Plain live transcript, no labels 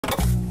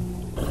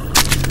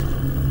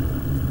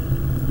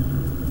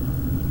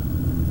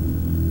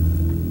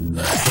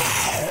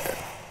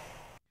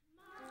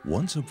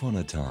Once upon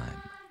a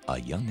time,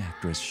 a young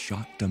actress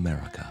shocked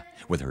America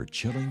with her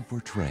chilling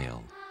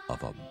portrayal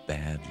of a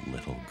bad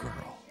little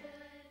girl.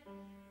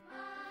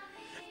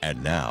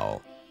 And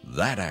now,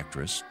 that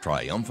actress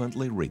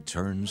triumphantly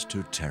returns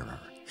to terror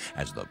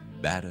as the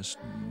baddest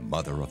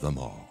mother of them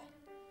all.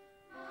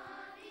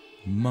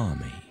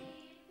 Mommy.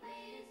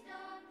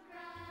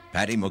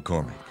 Patty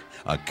McCormick,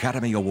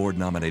 Academy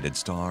Award-nominated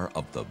star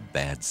of The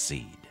Bad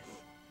Seed.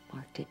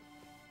 Mark did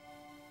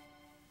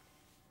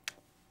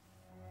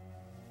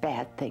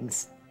bad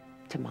things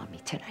to Mommy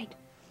tonight.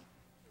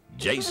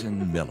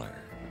 Jason Miller,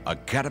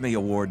 Academy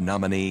Award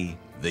nominee,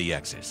 The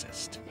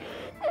Exorcist.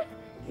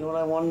 You know what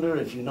I wonder?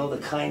 If you know the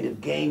kind of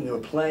game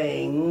you're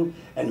playing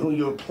and who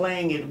you're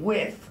playing it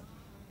with.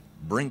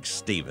 Brinke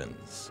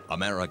Stevens,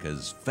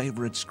 America's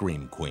favorite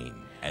scream queen,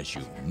 as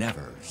you've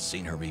never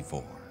seen her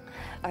before.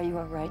 Are you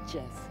all right,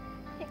 Jess?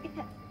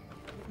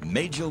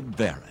 Majel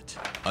Barrett,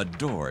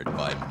 adored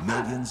by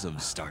millions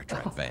of Star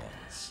Trek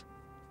fans.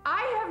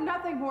 I have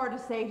nothing more to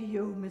say to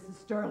you, Mrs.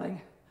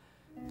 Sterling.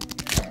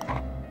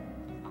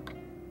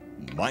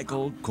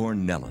 Michael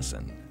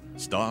Cornelison,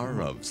 star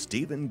of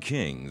Stephen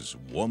King's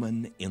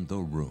Woman in the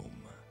Room.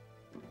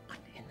 What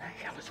in the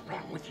hell is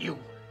wrong with you?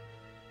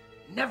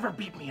 Never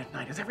beat me at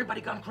night. Has everybody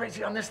gone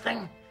crazy on this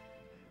thing?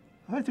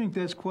 I think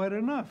that's quite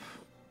enough.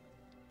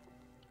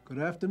 Good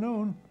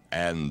afternoon.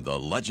 And the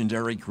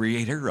legendary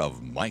creator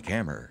of Mike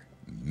Hammer,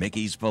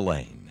 Mickey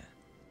Spillane.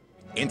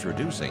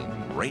 Introducing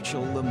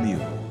Rachel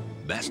Lemieux,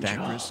 Best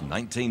Actress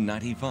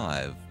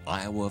 1995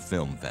 Iowa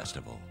Film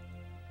Festival.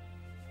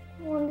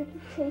 I wanted to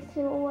chase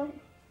him away.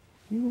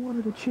 You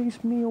wanted to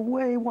chase me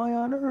away? Why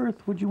on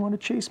earth would you want to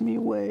chase me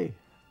away?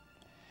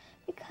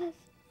 Because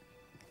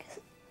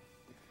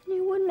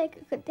you would make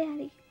a good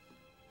daddy.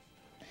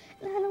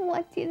 And I don't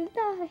want you to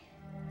die.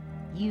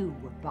 You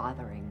were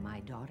bothering my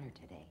daughter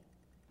today.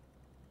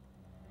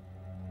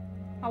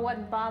 I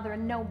wasn't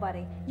bothering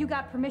nobody. You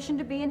got permission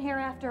to be in here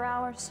after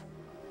hours?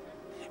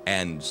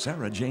 And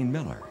Sarah Jane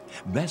Miller,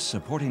 Best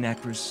Supporting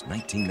Actress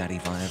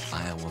 1995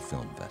 Iowa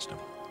Film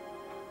Festival.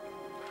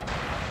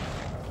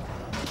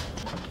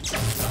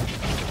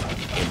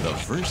 In the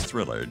first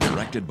thriller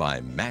directed by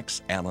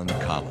Max Allan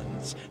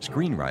Collins,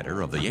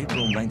 screenwriter of the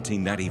April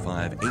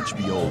 1995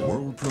 HBO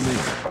world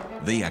premiere,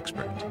 The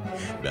Expert,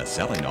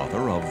 best-selling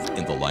author of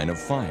In the Line of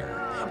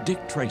Fire,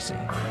 Dick Tracy,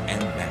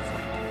 and Maverick.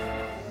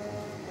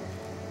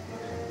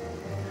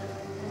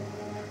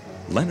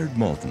 Leonard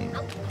Maltin,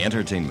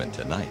 Entertainment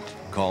Tonight,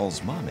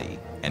 calls Mommy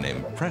an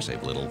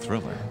impressive little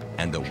thriller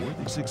and a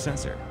worthy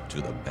successor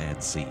to The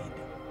Bad Seed.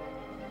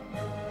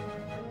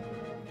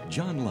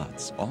 John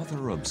Lutz,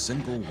 author of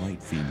Single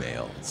White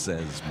Female,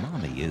 says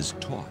Mommy is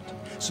taut,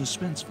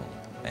 suspenseful,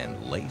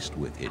 and laced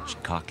with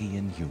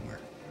Hitchcockian humor.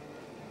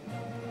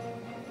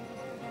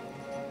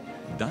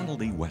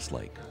 Donald E.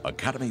 Westlake,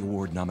 Academy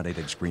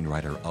Award-nominated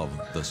screenwriter of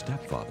The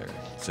Stepfather,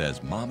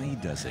 says Mommy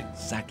does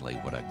exactly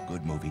what a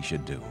good movie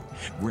should do: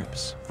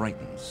 grips,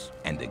 frightens,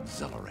 and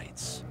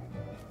exhilarates.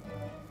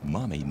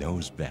 Mommy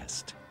knows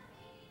best.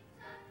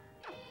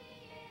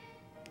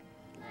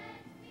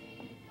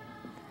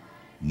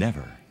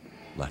 Never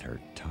let her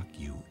tuck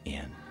you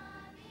in.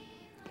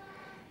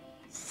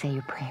 Say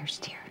your prayers,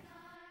 dear.